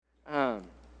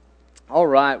All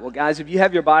right. Well, guys, if you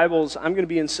have your Bibles, I'm going to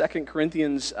be in 2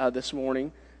 Corinthians this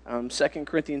morning, 2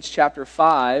 Corinthians chapter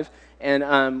 5.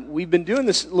 And we've been doing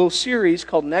this little series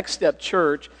called Next Step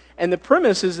Church. And the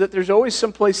premise is that there's always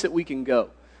some place that we can go,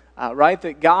 right?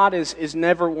 That God is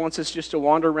never wants us just to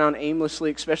wander around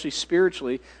aimlessly, especially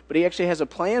spiritually, but He actually has a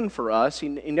plan for us. He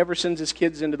never sends His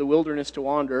kids into the wilderness to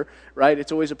wander, right?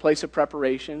 It's always a place of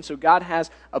preparation. So God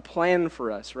has a plan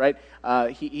for us, right?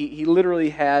 He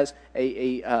literally has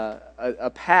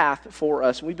a path for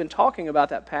us. And we've been talking about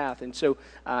that path, and so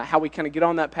how we kind of get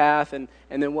on that path and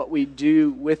then what we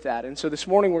do with that. And so this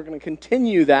morning we're going to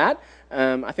continue that.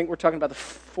 I think we're talking about the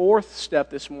fourth step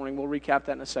this morning. We'll recap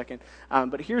that in a second.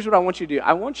 But here's what I want you to do.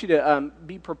 I want you to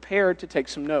be prepared to take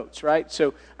some notes, right?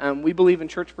 So we believe in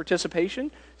church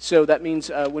participation. So that means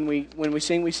when we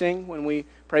sing, we sing. When we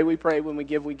pray, we pray. When we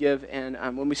give,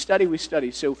 and when we study, we study.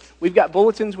 So we've got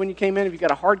bulletins when you came in. If you've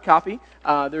got a hard copy,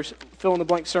 there's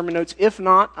fill-in-the-blank sermon notes. If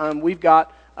not, we've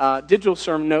got digital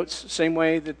sermon notes, same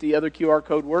way that the other QR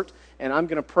code worked. And I'm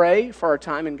going to pray for our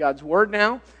time in God's Word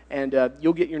now, and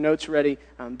you'll get your notes ready.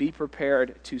 Be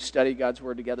prepared to study God's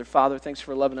Word together. Father, thanks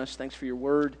for loving us. Thanks for your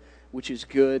Word, which is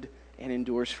good and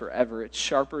endures forever. It's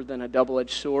sharper than a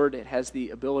double-edged sword. It has the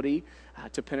ability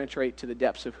to penetrate to the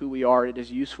depths of who we are. It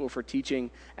is useful for teaching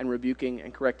and rebuking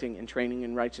and correcting and training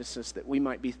in righteousness, that we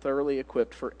might be thoroughly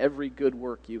equipped for every good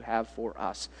work you have for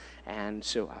us. And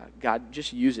so, God,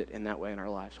 just use it in that way in our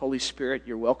lives. Holy Spirit,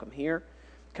 you're welcome here.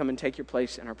 Come and take your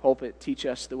place in our pulpit. Teach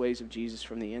us the ways of Jesus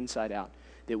from the inside out,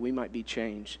 that we might be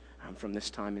changed from this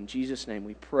time. In Jesus' name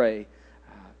we pray.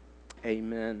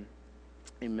 Amen.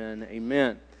 Amen.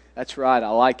 Amen. That's right. I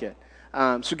like it.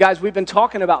 So guys, we've been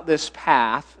talking about this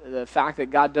path, the fact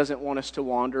that God doesn't want us to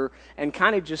wander, and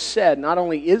kind of just said, not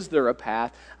only is there a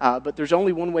path, but there's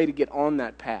only one way to get on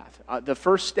that path. The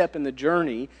first step in the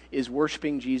journey is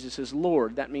worshiping Jesus as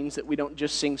Lord. That means that we don't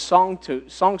just sing songs to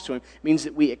Him. It means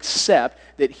that we accept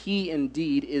that He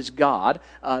indeed is God,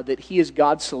 that He is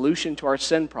God's solution to our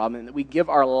sin problem, and that we give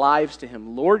our lives to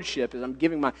Him. Lordship is, I'm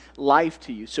giving my life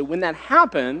to you. So when that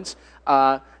happens,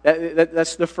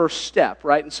 that's the first step,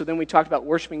 right? And so then we talked about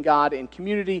worshiping God in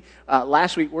community.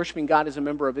 Last week, worshiping God as a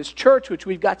member of His church, which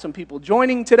we've got some people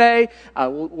joining today.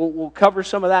 We'll cover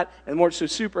some of that and more. So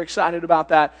super excited about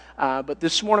that. But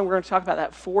this morning, we're going to talk about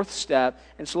that fourth step,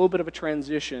 and it's a little bit of a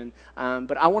transition.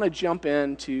 But I want to jump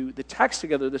into the text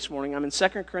together this morning. I'm in 2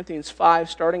 Corinthians 5,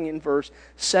 starting in verse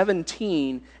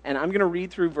 17, and I'm going to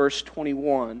read through verse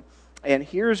 21. And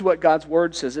here's what God's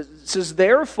Word says. It says,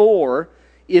 "Therefore,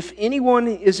 if anyone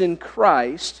is in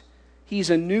Christ, he's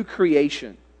a new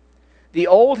creation. The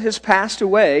old has passed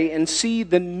away, and see,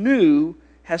 the new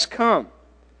has come.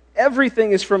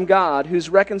 Everything is from God, who's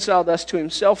reconciled us to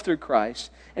Himself through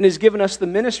Christ, and has given us the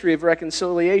ministry of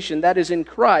reconciliation. That is, in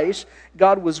Christ,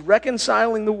 God was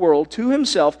reconciling the world to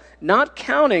Himself, not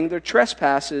counting their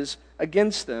trespasses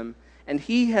against them, and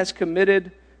He has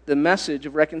committed the message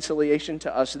of reconciliation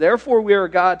to us. Therefore,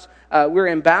 we're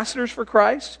ambassadors for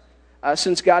Christ.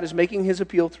 Since God is making His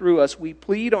appeal through us, we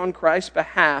plead on Christ's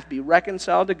behalf, be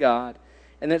reconciled to God."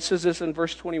 And it says this in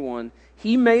verse 21,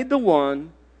 "He made the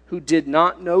one who did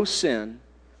not know sin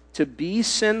to be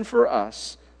sin for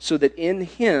us, so that in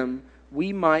Him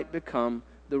we might become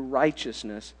the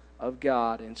righteousness of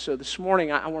God." And so this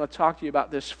morning I want to talk to you about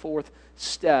this fourth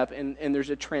step, and there's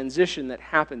a transition that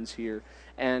happens here.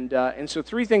 And so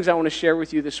three things I want to share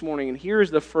with you this morning, and here's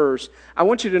the first. I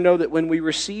want you to know that when we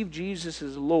receive Jesus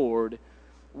as Lord,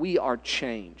 we are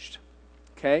changed,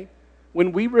 okay?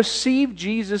 When we receive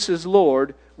Jesus as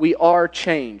Lord, we are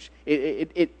changed.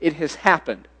 It has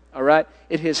happened, all right?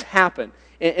 It has happened.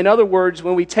 In other words,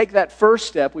 when we take that first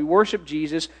step, we worship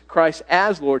Jesus Christ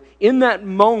as Lord. In that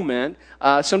moment,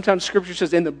 sometimes Scripture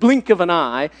says in the blink of an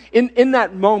eye, in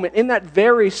that moment, in that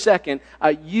very second,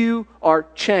 you are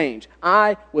changed.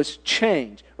 I was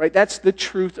changed, right? That's the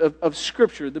truth of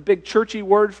Scripture. The big churchy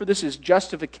word for this is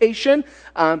justification.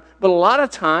 But a lot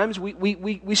of times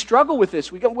we struggle with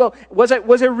this. We go, well, was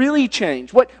I really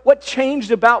changed? What changed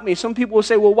about me? Some people will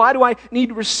say, well, why do I need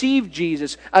to receive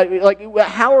Jesus?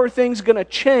 How are things going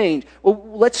to change? Well,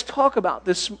 let's talk about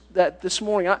this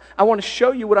morning. I want to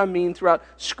show you what I mean throughout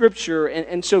Scripture.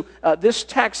 And so this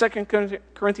text, 2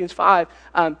 Corinthians 5,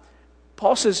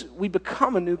 Paul says we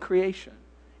become a new creation.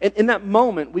 In that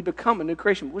moment, we become a new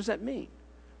creation. What does that mean?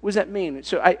 What does that mean?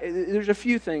 So there's a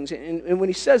few things. And when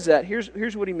he says that,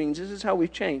 here's what he means. This is how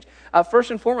we've changed.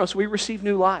 First and foremost, we receive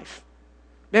new life.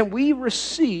 Man, we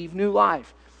receive new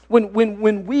life.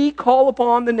 When we call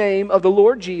upon the name of the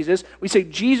Lord Jesus, we say,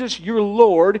 Jesus, you're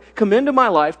Lord, come into my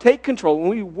life, take control. When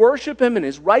we worship Him in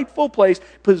His rightful place,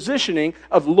 positioning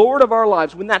of Lord of our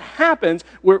lives, when that happens,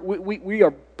 we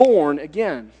are born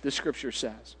again, the Scripture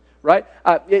says. Right?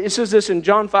 It says this in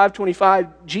John 5:25.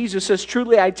 Jesus says,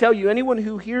 truly I tell you, anyone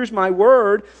who hears my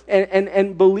word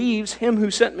and believes Him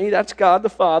who sent me, that's God the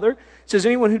Father, says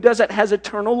anyone who does that has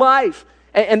eternal life.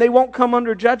 And they won't come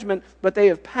under judgment, but they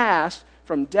have passed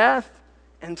from death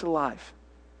into life.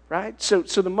 Right? So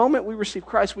the moment we receive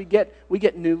Christ, we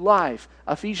get new life.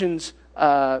 Ephesians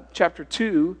chapter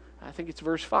 2, I think it's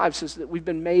verse 5, says that we've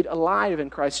been made alive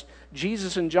in Christ.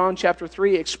 Jesus in John chapter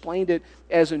 3 explained it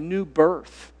as a new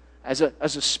birth. As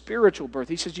a spiritual birth.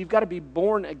 He says you've got to be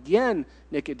born again,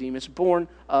 Nicodemus, born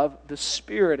of the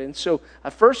Spirit. And so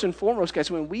first and foremost,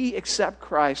 guys, when we accept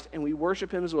Christ and we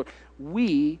worship Him as Lord,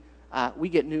 we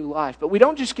get new life. But we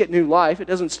don't just get new life. It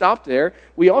doesn't stop there.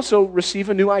 We also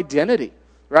receive a new identity,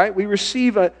 right? We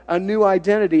receive a new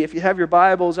identity. If you have your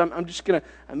Bibles, I'm just going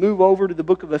to move over to the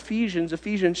book of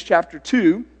Ephesians chapter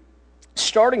 2.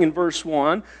 Starting in verse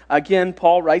 1, again,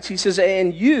 Paul writes, he says,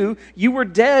 and you were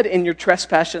dead in your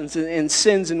trespasses and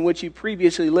sins in which you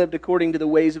previously lived according to the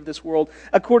ways of this world,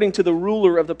 according to the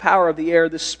ruler of the power of the air,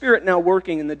 the spirit now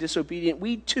working in the disobedient.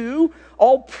 We too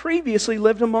all previously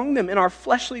lived among them in our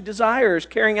fleshly desires,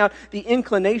 carrying out the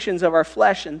inclinations of our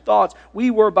flesh and thoughts. We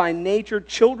were by nature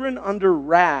children under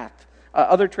wrath.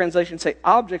 Other translations say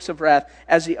objects of wrath,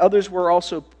 as the others were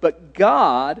also. But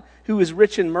God, who is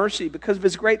rich in mercy, because of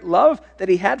His great love that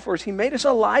He had for us, He made us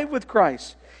alive with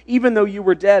Christ. Even though you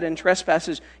were dead in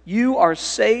trespasses, you are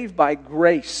saved by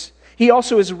grace. He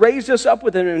also has raised us up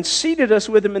with Him and seated us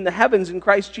with Him in the heavens in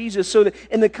Christ Jesus, so that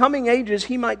in the coming ages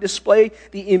He might display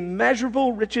the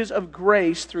immeasurable riches of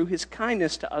grace through His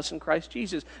kindness to us in Christ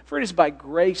Jesus. For it is by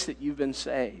grace that you've been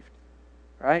saved.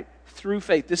 Right? Through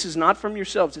faith. This is not from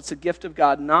yourselves. It's a gift of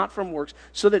God, not from works,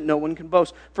 so that no one can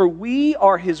boast. For we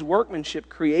are His workmanship,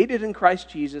 created in Christ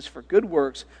Jesus for good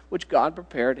works, which God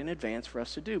prepared in advance for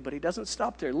us to do. But He doesn't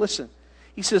stop there. Listen.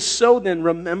 He says, so then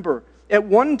remember, at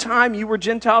one time you were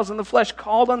Gentiles in the flesh,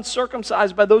 called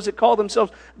uncircumcised by those that call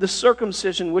themselves the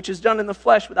circumcision, which is done in the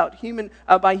flesh by human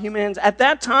hands. At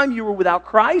that time you were without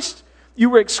Christ. You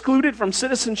were excluded from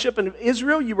citizenship in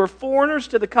Israel. You were foreigners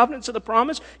to the covenants of the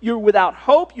promise. You were without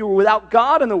hope. You were without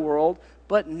God in the world.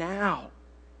 But now,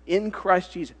 in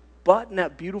Christ Jesus, but now,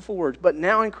 beautiful words, but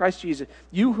now in Christ Jesus,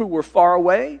 you who were far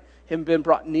away have been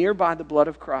brought near by the blood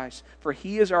of Christ. For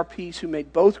He is our peace, who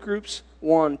made both groups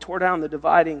one, tore down the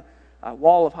dividing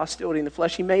wall of hostility in the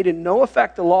flesh. He made in no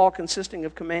effect the law consisting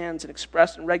of commands and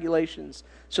expressed in regulations,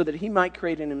 so that He might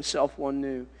create in Himself one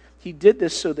new. He did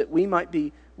this so that we might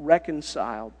be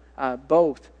reconciled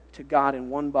both to God in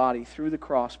one body through the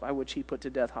cross, by which He put to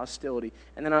death hostility.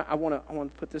 And then I want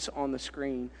to put this on the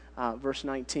screen. Verse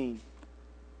 19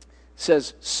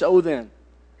 says, so then,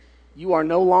 you are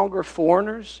no longer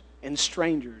foreigners and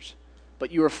strangers,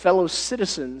 but you are fellow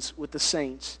citizens with the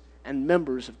saints and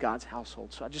members of God's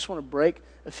household. So I just want to break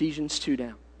Ephesians 2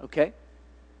 down, okay?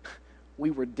 We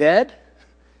were dead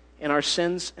in our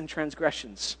sins and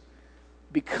transgressions.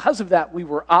 Because of that, we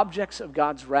were objects of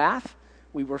God's wrath.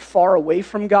 We were far away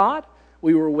from God.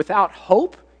 We were without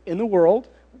hope in the world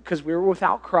because we were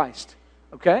without Christ.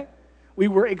 Okay? We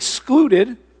were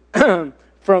excluded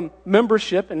from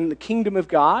membership in the kingdom of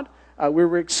God. We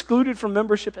were excluded from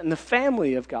membership in the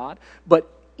family of God.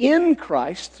 But in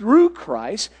Christ, through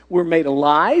Christ, we're made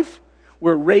alive.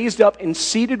 We're raised up and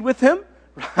seated with Him.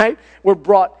 Right? We're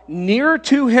brought nearer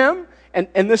to Him.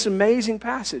 And this amazing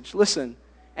passage, listen.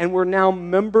 And we're now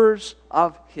members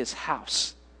of His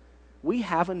house. We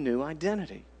have a new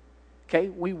identity. Okay,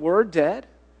 we were dead.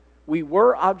 We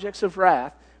were objects of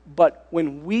wrath. But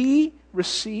when we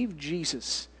receive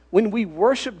Jesus, when we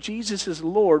worship Jesus as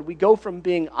Lord, we go from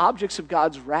being objects of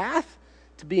God's wrath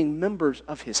to being members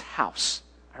of His house.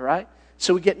 All right?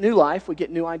 So we get new life, we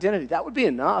get new identity. That would be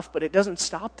enough, but it doesn't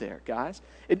stop there, guys.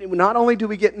 Not only do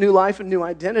we get new life and new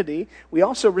identity, we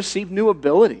also receive new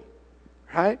ability.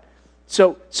 Right?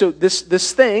 So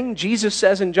this thing, Jesus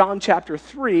says in John chapter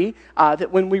 3, that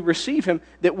when we receive Him,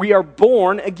 that we are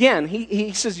born again.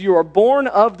 He says you are born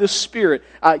of the Spirit.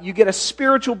 You get a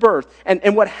spiritual birth.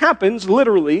 And what happens,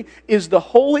 literally, is the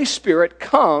Holy Spirit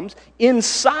comes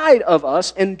inside of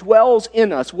us and dwells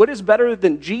in us. What is better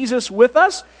than Jesus with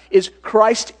us is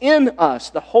Christ in us,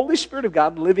 the Holy Spirit of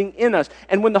God living in us.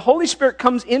 And when the Holy Spirit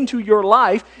comes into your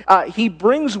life, He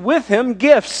brings with Him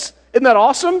gifts. Isn't that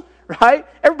awesome? Right?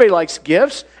 Everybody likes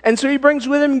gifts. And so he brings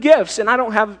with him gifts. And I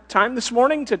don't have time this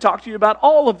morning to talk to you about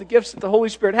all of the gifts that the Holy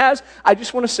Spirit has. I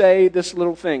just want to say this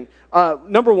little thing.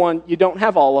 Number one, you don't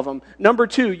have all of them. Number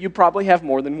two, you probably have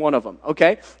more than one of them,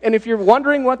 okay? And if you're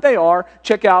wondering what they are,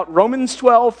 check out Romans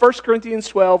 12, 1 Corinthians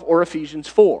 12, or Ephesians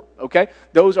 4, okay?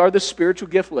 Those are the spiritual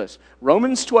gift lists.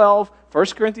 Romans 12, 1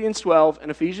 Corinthians 12,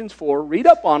 and Ephesians 4. Read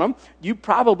up on them. You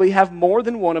probably have more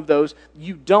than one of those.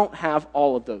 You don't have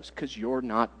all of those because you're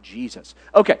not Jesus.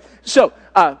 Okay, so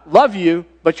love you,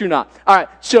 but you're not. All right,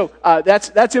 so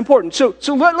that's important. So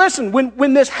listen,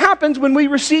 when this happens, when we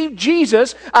receive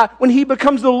Jesus, when he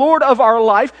becomes the Lord of our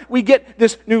life, we get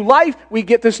this new life, we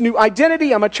get this new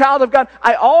identity. I'm a child of God.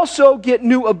 I also get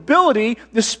new ability.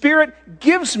 The Spirit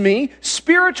gives me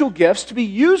spiritual gifts to be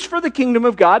used for the kingdom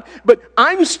of God, but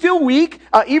I'm still weak,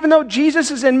 even though Jesus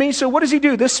is in me. So what does he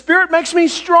do? The Spirit makes me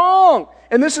strong.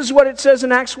 And this is what it says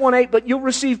in Acts 1:8, but you'll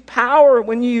receive power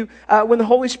when the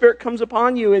Holy Spirit comes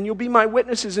upon you, and you'll be my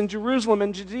witnesses in Jerusalem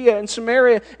and Judea and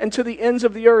Samaria and to the ends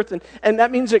of the earth. And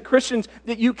that means that Christians,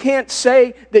 that you can't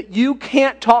say that you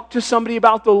can't talk to somebody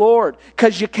about the Lord,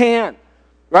 because you can,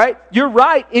 right? You're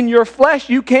right. In your flesh,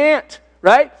 you can't,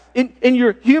 right? In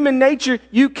your human nature,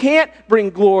 you can't bring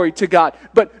glory to God.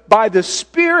 But by the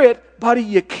Spirit, buddy,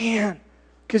 you can.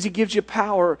 Because he gives you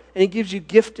power and he gives you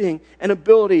gifting and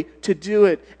ability to do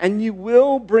it. And you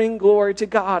will bring glory to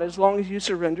God as long as you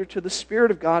surrender to the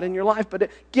Spirit of God in your life. But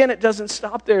again, it doesn't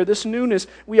stop there. This newness,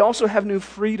 we also have new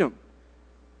freedom.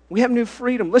 We have new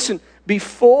freedom. Listen,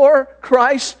 before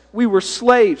Christ, we were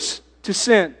slaves to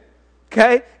sin.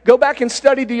 Okay? Go back and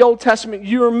study the Old Testament.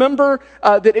 You remember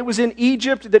that it was in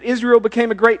Egypt that Israel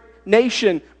became a great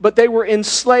nation, but they were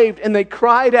enslaved and they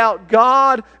cried out,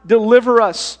 God, deliver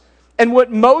us. And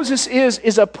what Moses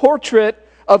is a portrait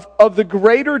of the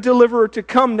greater deliverer to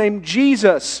come named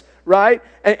Jesus, right?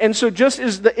 And so just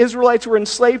as the Israelites were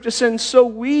enslaved to sin, so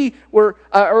we were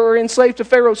enslaved to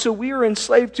Pharaoh, so we are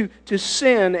enslaved to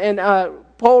sin. And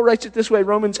Paul writes it this way,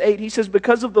 Romans 8, he says,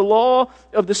 because of the law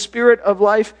of the Spirit of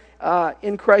life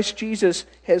in Christ Jesus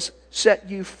has set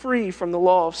you free from the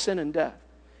law of sin and death.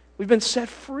 We've been set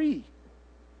free.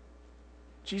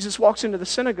 Jesus walks into the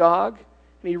synagogue,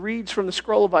 and he reads from the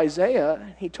scroll of Isaiah,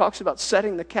 and he talks about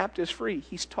setting the captives free.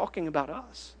 He's talking about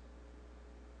us.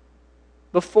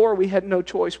 Before, we had no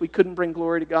choice. We couldn't bring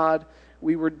glory to God.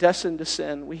 We were destined to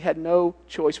sin. We had no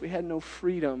choice. We had no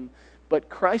freedom. But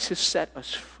Christ has set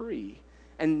us free.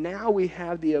 And now we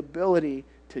have the ability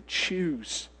to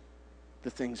choose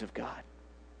the things of God.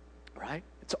 Right?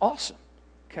 It's awesome.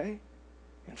 Okay?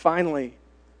 And finally,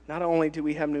 not only do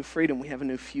we have new freedom, we have a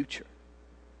new future.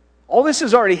 All this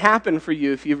has already happened for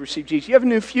you if you've received Jesus. You have a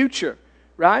new future,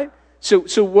 right? So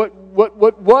what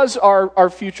was our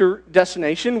future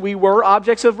destination? We were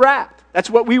objects of wrath. That's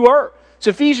what we were. So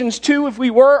Ephesians 2, if we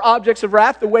were objects of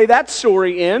wrath, the way that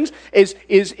story ends is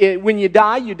when you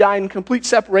die in complete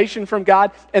separation from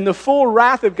God, and the full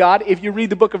wrath of God, if you read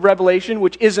the book of Revelation,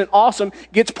 which isn't awesome,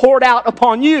 gets poured out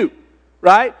upon you,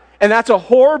 right? And that's a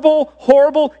horrible,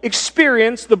 horrible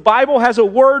experience. The Bible has a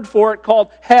word for it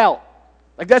called hell.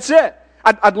 Like, that's it.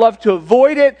 I'd love to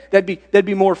avoid it. That'd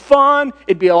be more fun.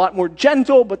 It'd be a lot more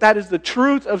gentle. But that is the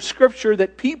truth of Scripture,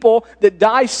 that people that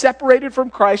die separated from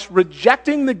Christ,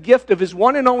 rejecting the gift of His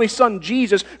one and only Son,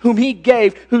 Jesus, whom He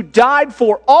gave, who died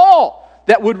for all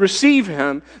that would receive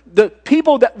Him, the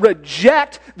people that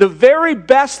reject the very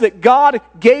best that God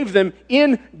gave them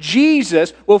in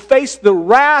Jesus will face the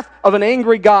wrath of an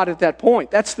angry God at that point.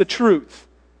 That's the truth.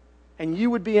 And you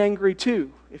would be angry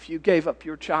too if you gave up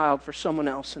your child for someone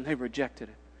else and they rejected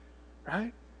it,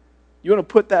 right? You want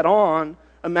to put that on,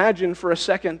 imagine for a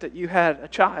second that you had a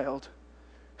child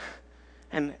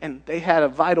and they had a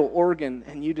vital organ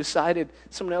and you decided,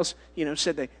 someone else,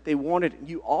 said they wanted it, and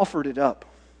you offered it up.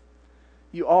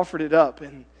 You offered it up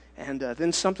and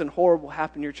then something horrible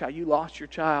happened to your child. You lost your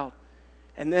child.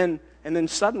 And then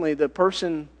suddenly the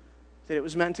person that it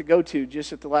was meant to go to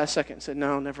just at the last second said,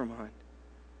 no, never mind.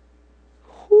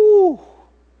 Whew.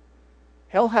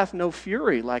 Hell hath no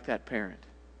fury like that parent,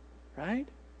 right?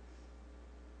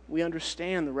 We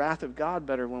understand the wrath of God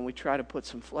better when we try to put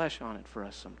some flesh on it for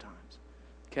us sometimes,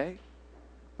 okay?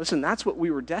 Listen, that's what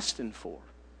we were destined for.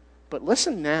 But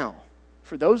listen now,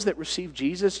 for those that receive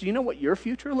Jesus, do you know what your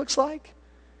future looks like?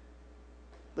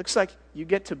 Looks like you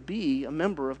get to be a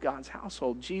member of God's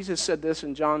household. Jesus said this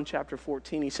in John chapter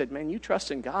 14. He said, man, you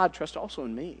trust in God, trust also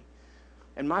in me.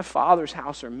 In my Father's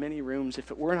house are many rooms.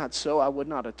 If it were not so, I would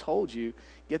not have told you.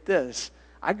 Get this.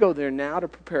 I go there now to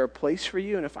prepare a place for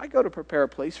you. And if I go to prepare a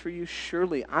place for you,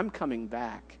 surely I'm coming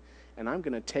back. And I'm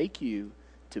going to take you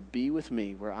to be with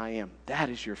me where I am. That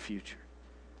is your future.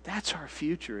 That's our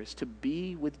future, is to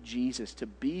be with Jesus, to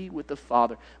be with the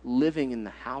Father, living in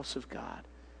the house of God.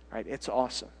 Right? It's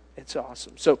awesome. It's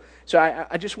awesome. So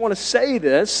I just want to say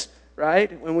this,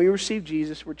 right? When we receive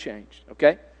Jesus, we're changed,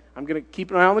 okay? I'm going to keep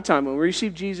an eye on the time. When we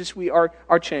receive Jesus, we are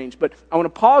changed. But I want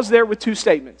to pause there with two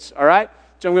statements, all right?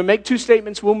 So I'm going to make two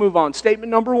statements. We'll move on.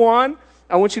 Statement number one,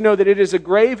 I want you to know that it is a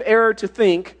grave error to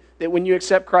think that when you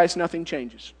accept Christ, nothing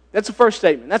changes. That's the first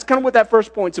statement. That's kind of what that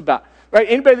first point's about, right?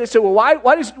 Anybody that said, well,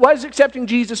 why does accepting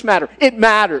Jesus matter? It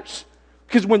matters.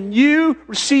 Because when you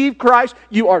receive Christ,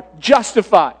 you are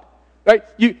justified, right?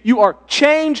 You are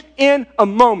changed in a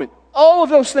moment. All of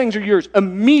those things are yours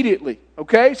immediately,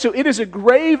 okay? So it is a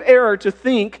grave error to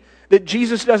think that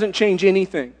Jesus doesn't change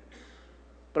anything.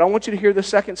 But I want you to hear the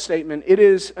second statement. It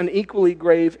is an equally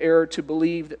grave error to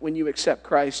believe that when you accept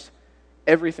Christ,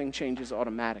 everything changes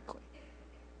automatically.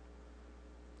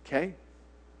 Okay?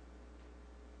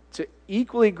 It's an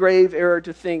equally grave error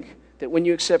to think that when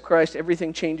you accept Christ,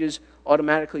 everything changes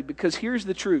automatically. Because here's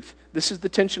the truth. This is the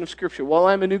tension of Scripture. While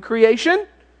I'm a new creation,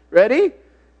 ready?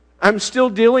 I'm still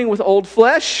dealing with old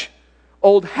flesh,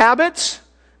 old habits,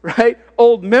 right?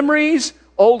 Old memories,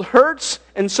 old hurts,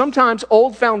 and sometimes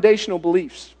old foundational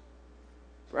beliefs,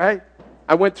 right?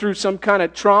 I went through some kind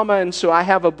of trauma, and so I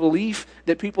have a belief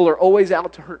that people are always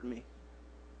out to hurt me.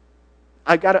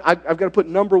 I've got to put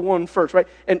number one first, right?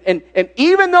 And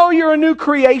even though you're a new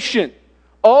creation,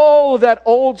 all of that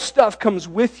old stuff comes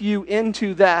with you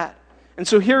into that. And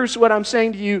so here's what I'm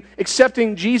saying to you.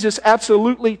 Accepting Jesus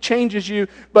absolutely changes you,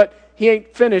 but He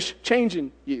ain't finished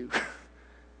changing you.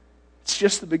 It's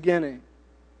just the beginning.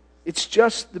 It's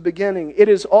just the beginning. It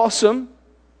is awesome.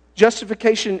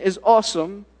 Justification is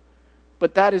awesome,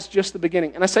 but that is just the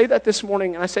beginning. And I say that this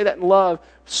morning, and I say that in love.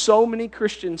 So many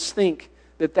Christians think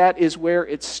that that is where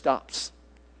it stops.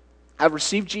 I've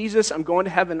received Jesus. I'm going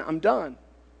to heaven. I'm done.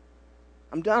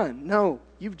 I'm done. No,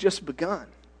 you've just begun.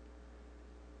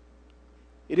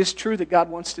 It is true that God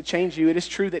wants to change you. It is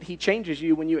true that He changes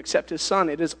you when you accept His Son.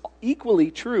 It is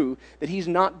equally true that He's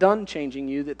not done changing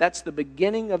you, that that's the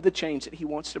beginning of the change that He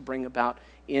wants to bring about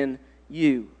in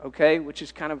you, okay? Which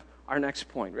is kind of our next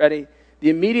point. Ready? The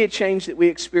immediate change that we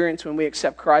experience when we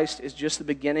accept Christ is just the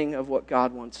beginning of what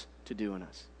God wants to do in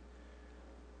us.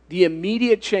 The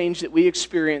immediate change that we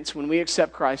experience when we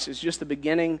accept Christ is just the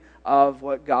beginning of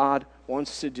what God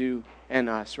wants to do in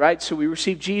us, right? So we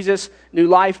receive Jesus, new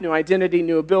life, new identity,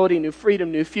 new ability, new freedom,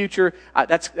 new future.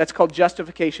 That's called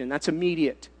justification. That's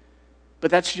immediate. But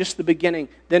that's just the beginning.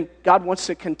 Then God wants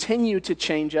to continue to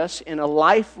change us in a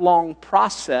lifelong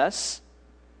process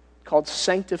called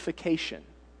sanctification.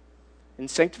 And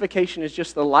sanctification is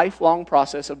just the lifelong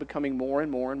process of becoming more and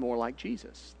more and more like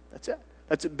Jesus. That's it.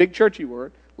 That's a big churchy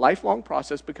word. Lifelong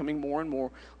process, becoming more and more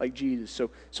like Jesus.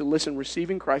 So listen,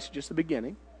 receiving Christ is just the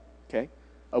beginning, okay,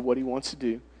 of what He wants to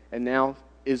do. And now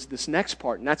is this next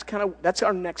part. And that's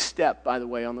our next step, by the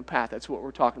way, on the path. That's what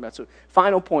we're talking about. So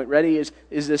final point, ready, is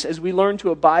this. As we learn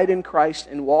to abide in Christ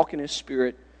and walk in His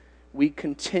Spirit, we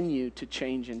continue to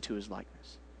change into His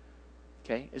likeness.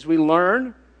 Okay? As we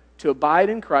learn to abide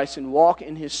in Christ and walk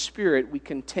in His Spirit, we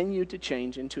continue to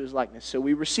change into His likeness. So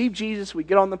we receive Jesus, we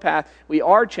get on the path, we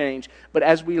are changed, but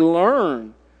as we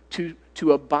learn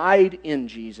to abide in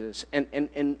Jesus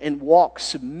and walk,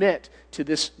 submit to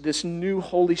this new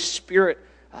Holy Spirit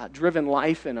driven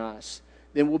life in us,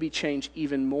 then we'll be changed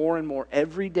even more and more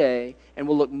every day, and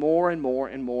we'll look more and more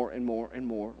and more and more and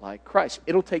more like Christ.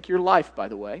 It'll take your life, by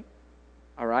the way.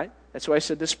 All right? That's why I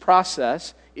said this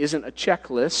process isn't a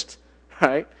checklist,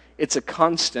 right? It's a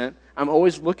constant. I'm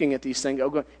always looking at these things.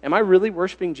 Going, am I really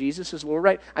worshiping Jesus as Lord?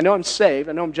 Right? I know I'm saved.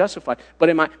 I know I'm justified. But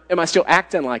am I still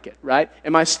acting like it? Right?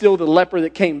 Am I still the leper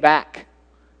that came back?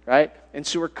 Right? And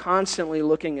so we're constantly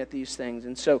looking at these things.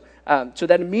 And so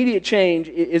that immediate change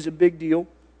is a big deal.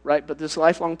 Right? But this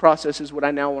lifelong process is what I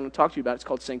now want to talk to you about. It's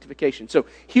called sanctification. So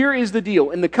here is the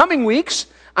deal. In the coming weeks,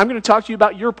 I'm going to talk to you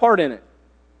about your part in it.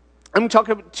 I'm going to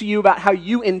talk to you about how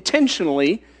you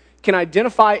intentionally can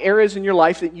identify areas in your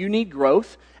life that you need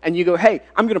growth, and you go, hey,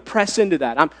 I'm going to press into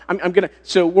that. I'm going to.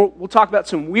 So we'll talk about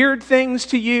some weird things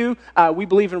to you. We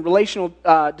believe in relational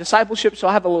discipleship, so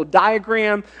I'll have a little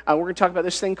diagram. We're going to talk about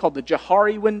this thing called the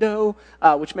Johari window,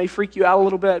 which may freak you out a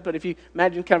little bit, but if you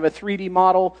imagine kind of a 3D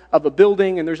model of a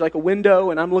building, and there's like a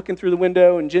window, and I'm looking through the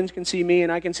window, and Jen can see me,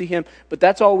 and I can see him, but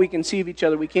that's all we can see of each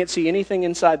other. We can't see anything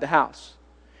inside the house.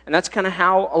 And that's kind of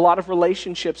how a lot of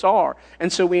relationships are.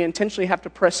 And so we intentionally have to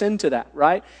press into that,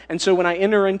 right? And so when I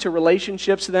enter into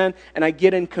relationships then, and I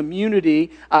get in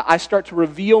community, I start to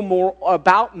reveal more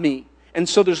about me. And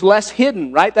so there's less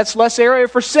hidden, right? That's less area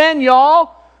for sin,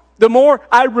 y'all. The more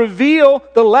I reveal,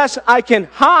 the less I can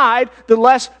hide, the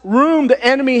less room the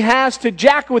enemy has to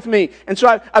jack with me. And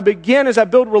so I begin, as I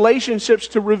build relationships,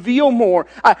 to reveal more.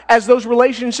 As those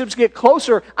relationships get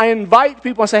closer, I invite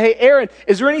people. I say, hey, Aaron,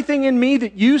 is there anything in me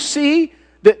that you see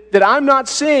that I'm not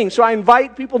seeing? So I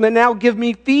invite people to now give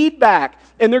me feedback.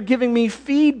 And they're giving me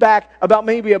feedback about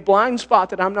maybe a blind spot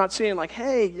that I'm not seeing. Like,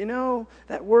 hey,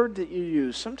 that word that you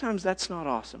use, sometimes that's not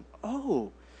awesome.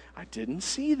 Oh, I didn't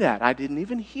see that. I didn't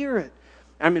even hear it.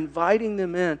 I'm inviting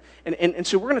them in. And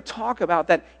so we're going to talk about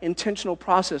that intentional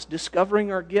process,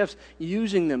 discovering our gifts,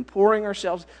 using them, pouring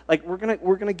ourselves. Like we're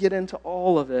going to get into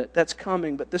all of it. That's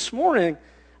coming. But this morning,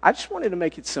 I just wanted to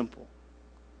make it simple.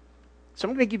 So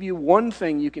I'm going to give you one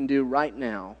thing you can do right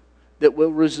now that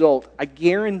will result, I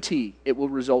guarantee it will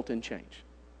result in change.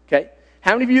 Okay?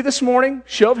 How many of you this morning,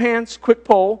 show of hands, quick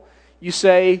poll, you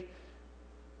say,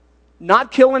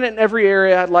 not killing it in every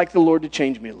area, I'd like the Lord to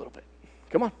change me a little bit.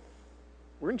 Come on.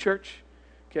 We're in church.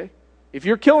 Okay? If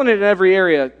you're killing it in every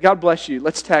area, God bless you.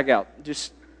 Let's tag out.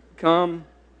 Just come,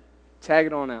 tag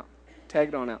it on out. Tag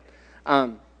it on out.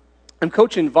 I'm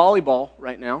coaching volleyball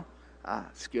right now.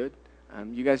 It's good.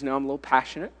 You guys know I'm a little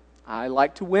passionate. I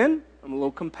like to win. I'm a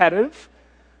little competitive.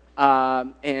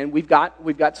 And we've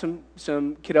got some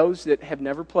kiddos that have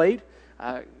never played.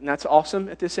 And that's awesome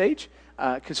at this age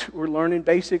because we're learning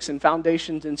basics and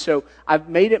foundations. And so I've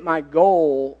made it my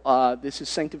goal, this is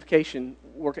sanctification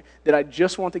work, that I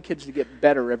just want the kids to get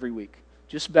better every week.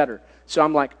 Just better. So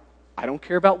I'm like, I don't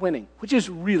care about winning, which is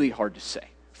really hard to say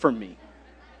for me.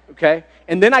 Okay,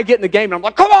 and then I get in the game and I'm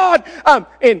like, come on!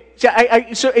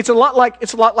 So it's a lot like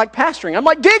pastoring. I'm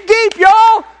like, dig deep,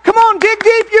 y'all! Come on, dig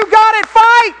deep! You got it!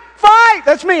 Fight!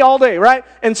 That's me all day, right?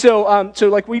 And so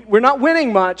like we're not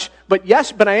winning much, but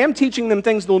I am teaching them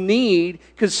things they'll need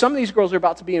because some of these girls are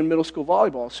about to be in middle school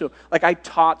volleyball. So like I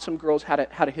taught some girls how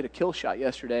to hit a kill shot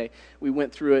yesterday. We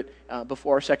went through it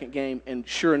before our second game, and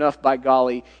sure enough, by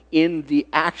golly, in the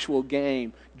actual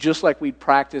game, just like we'd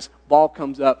practiced, ball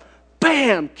comes up.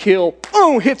 Bam, kill,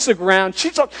 boom, hits the ground.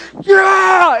 She's like,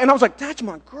 yeah! And I was like, that's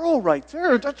my girl right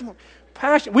there. That's my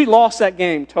passion. We lost that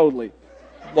game totally.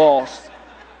 Lost.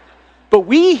 But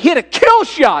we hit a kill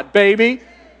shot, baby.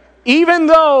 Even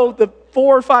though the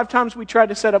 4 or 5 times we tried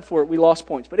to set up for it, we lost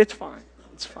points. But it's fine.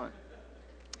 It's fine.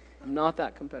 I'm not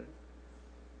that competitive.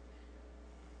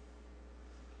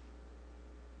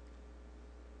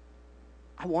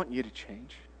 I want you to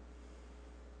change.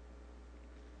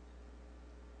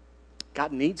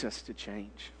 God needs us to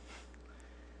change.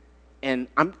 And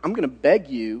I'm going to beg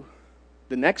you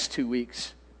the next 2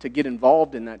 weeks to get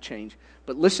involved in that change.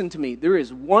 But listen to me, there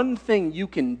is one thing you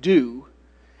can do,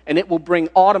 and it will bring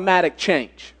automatic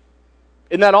change.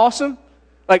 Isn't that awesome?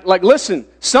 Like listen,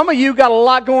 some of you got a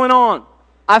lot going on.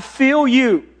 I feel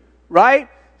you, right?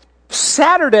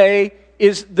 Saturday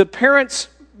is the parents'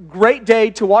 great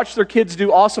day to watch their kids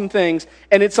do awesome things,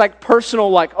 and it's like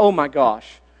personal, like, oh my gosh.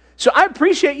 So I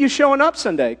appreciate you showing up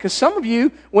Sunday because some of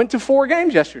you went to 4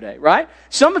 games yesterday, right?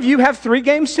 Some of you have 3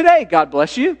 games today. God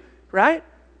bless you, right?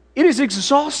 It is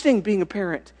exhausting being a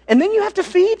parent. And then you have to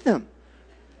feed them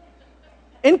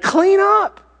and clean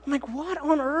up. I'm like, what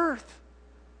on earth?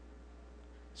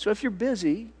 So if you're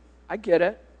busy, I get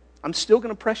it. I'm still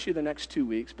going to press you the next 2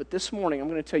 weeks. But this morning, I'm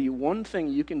going to tell you one thing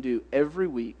you can do every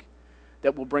week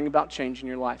that will bring about change in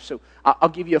your life. So I'll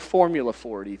give you a formula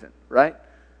for it even, right?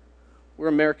 We're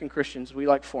American Christians. We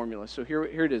like formulas. So here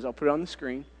it is. I'll put it on the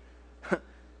screen.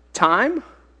 Time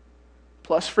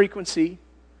plus frequency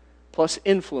plus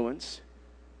influence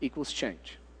equals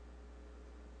change.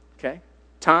 Okay?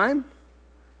 Time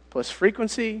plus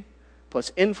frequency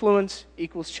plus influence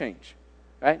equals change.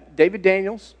 Right? David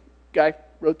Daniels, guy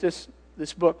wrote this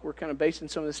book. We're kind of basing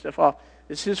some of this stuff off.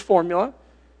 This is his formula.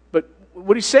 But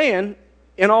what he's saying,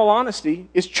 in all honesty,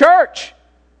 is church.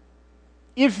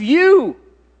 If you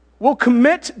will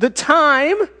commit the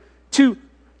time to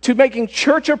making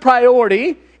church a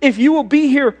priority, if you will be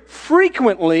here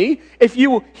frequently, if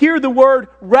you will hear the word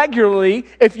regularly,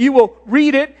 if you will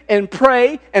read it and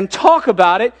pray and talk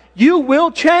about it, you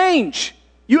will change.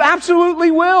 You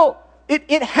absolutely will.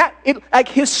 Like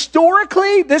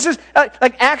historically, this is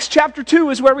like Acts chapter 2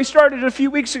 is where we started a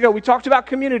few weeks ago. We talked about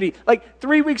community like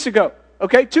 3 weeks ago,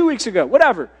 okay, 2 weeks ago,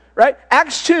 whatever. Right?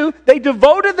 Acts 2, they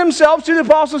devoted themselves to the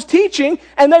apostles' teaching,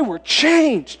 and they were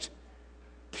changed.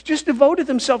 They just devoted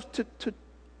themselves to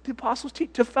the apostles'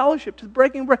 teaching, to fellowship, to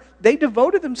breaking bread. They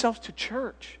devoted themselves to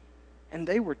church, and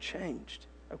they were changed.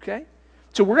 Okay?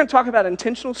 So we're going to talk about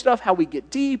intentional stuff, how we get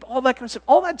deep, all that kind of stuff.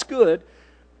 All that's good.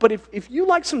 But if you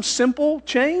like some simple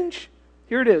change,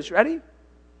 here it is. Ready?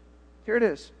 Here it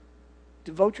is.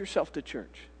 Devote yourself to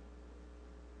church.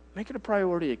 make it a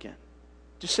priority again.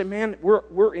 Just say, man,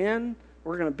 we're in,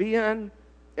 we're going to be in,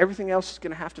 everything else is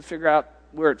going to have to figure out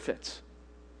where it fits,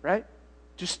 right?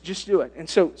 Just do it. And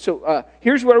so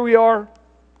here's where we are,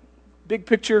 big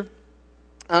picture.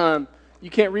 You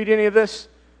can't read any of this.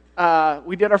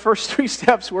 We did our first 3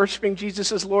 steps, worshiping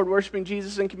Jesus as Lord, worshiping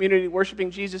Jesus in community, worshiping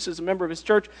Jesus as a member of His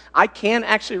church. I can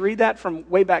actually read that from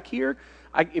way back here.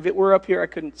 If it were up here, I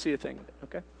couldn't see a thing of it,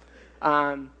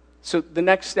 okay? So the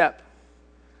next step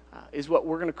is what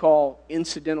we're going to call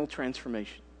incidental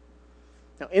transformation.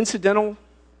 Now, incidental,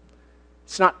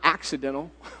 it's not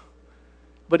accidental,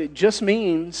 but it just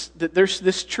means that there's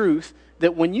this truth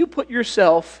that when you put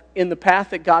yourself in the path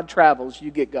that God travels,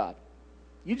 you get God.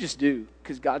 You just do,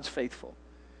 because God's faithful.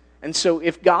 And so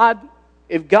if God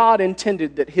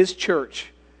intended that His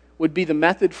church would be the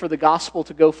method for the gospel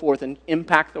to go forth and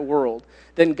impact the world,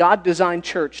 then God designed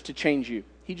church to change you.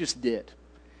 He just did.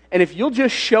 And if you'll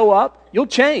just show up, you'll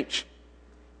change.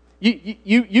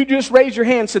 You just raise your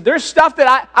hand and said, there's stuff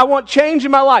that I want change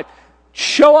in my life.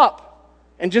 Show up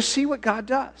and just see what God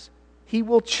does. He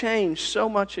will change so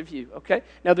much of you, okay?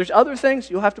 Now, there's other things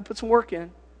you'll have to put some work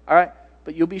in, all right?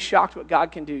 But you'll be shocked what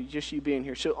God can do, just you being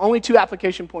here. So only 2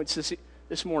 application points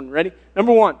this morning. Ready?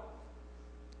 Number 1,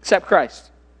 accept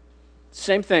Christ.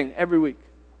 Same thing every week.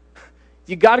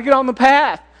 You got to get on the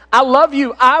path. I love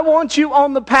you. I want you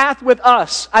on the path with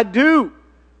us. I do,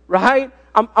 right?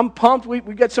 I'm pumped. We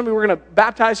got somebody we're going to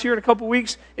baptize here in a couple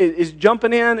weeks is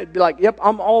jumping in. It'd be like, yep,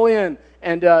 I'm all in.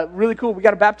 And really cool. We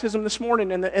got a baptism this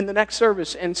morning in the next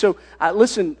service. And so,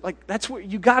 listen, like that's where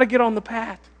you got to get on the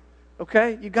path.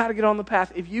 Okay? You got to get on the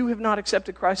path. If you have not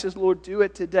accepted Christ as Lord, do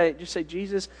it today. Just say,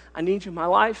 Jesus, I need you in my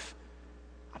life.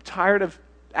 I'm tired of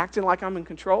acting like I'm in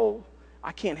control.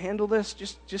 I can't handle this.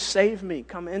 Just save me.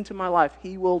 Come into my life.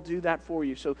 He will do that for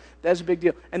you. So that's a big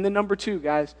deal. And then number 2,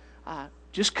 guys,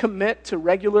 just commit to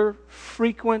regular,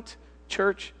 frequent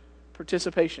church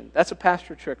participation. That's a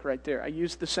pastor trick right there. I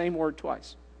used the same word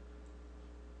twice.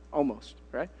 Almost,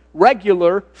 right?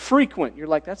 Regular, frequent. You're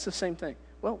like, that's the same thing.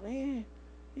 Well,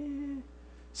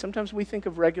 sometimes we think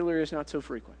of regular as not so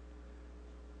frequent.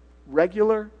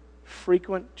 Regular,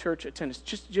 frequent church attendance.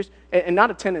 Just and not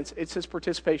attendance, it says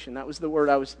participation. That was the word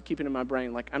I was keeping in my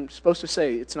brain. Like I'm supposed to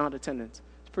say it's not attendance.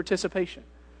 It's participation.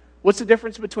 What's the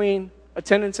difference between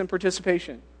attendance and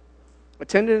participation?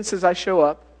 Attendance is I show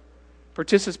up.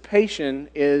 Participation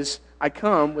is I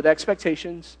come with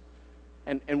expectations,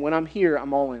 and when I'm here,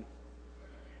 I'm all in.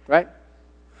 Right?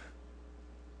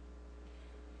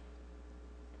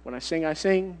 When I sing, I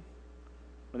sing.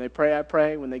 When they pray, I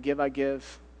pray. When they give, I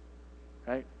give.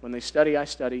 Right? When they study, I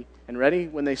study. And ready?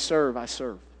 When they serve, I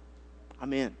serve.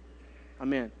 I'm in.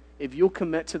 I'm in. If you'll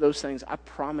commit to those things, I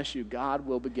promise you, God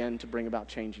will begin to bring about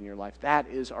change in your life. That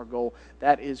is our goal.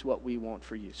 That is what we want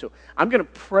for you. So I'm going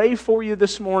to pray for you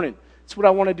this morning. That's what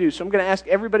I want to do. So I'm going to ask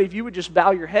everybody, if you would just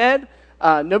bow your head.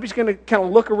 Nobody's going to kind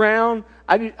of look around.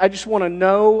 I just want to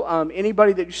know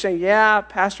anybody that you're saying, yeah,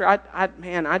 Pastor,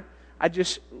 I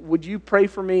just, would you pray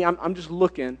for me? I'm just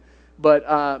looking.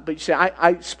 But you say,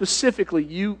 I specifically,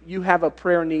 you have a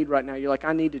prayer need right now. You're like,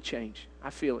 I need to change.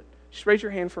 I feel it. Just raise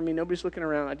your hand for me. Nobody's looking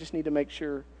around. I just need to make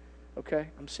sure. Okay,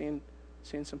 I'm seeing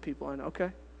some people. And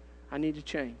okay, I need to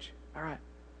change. All right.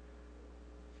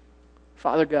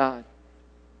 Father God,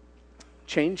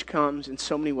 change comes in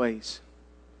so many ways.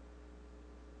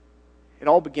 It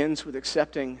all begins with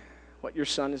accepting what your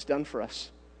Son has done for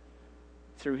us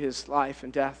through His life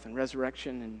and death and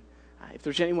resurrection. And if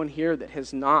there's anyone here that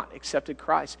has not accepted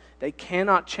Christ, they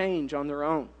cannot change on their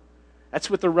own. That's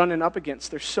what they're running up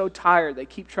against. They're so tired. They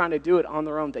keep trying to do it on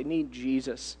their own. They need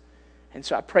Jesus. And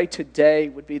so I pray today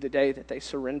would be the day that they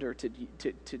surrender to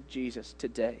Jesus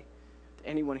today. To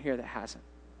anyone here that hasn't.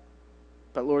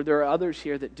 But Lord, there are others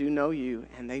here that do know you,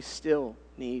 and they still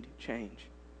need change.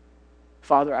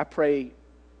 Father, I pray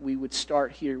we would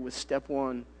start here with step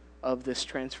 1 of this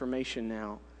transformation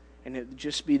now. And it would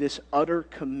just be this utter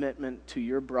commitment to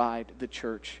your bride, the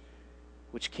church,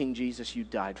 which King Jesus, you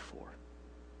died for.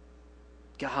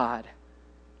 God,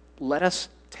 let us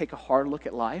take a hard look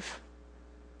at life.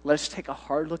 Let us take a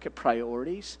hard look at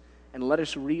priorities. And let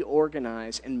us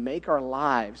reorganize and make our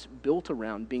lives built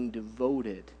around being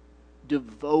devoted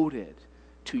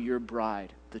to your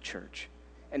bride, the church.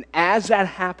 And as that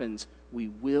happens, we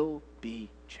will be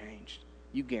changed.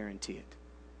 You guarantee it.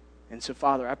 And so,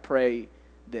 Father, I pray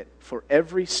that for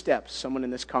every step someone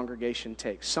in this congregation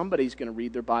takes, somebody's going to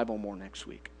read their Bible more next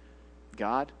week.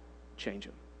 God, change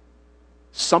them.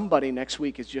 Somebody next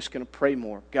week is just going to pray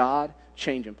more. God,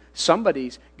 change them.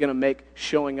 Somebody's going to make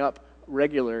showing up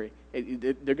regularly.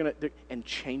 They're going to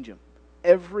change them.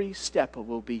 every step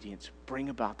of obedience bring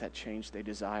about that change they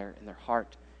desire in their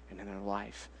heart and in their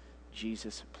life.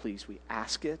 Jesus, please, we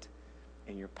ask it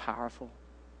in your powerful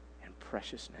and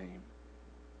precious name.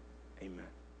 Amen.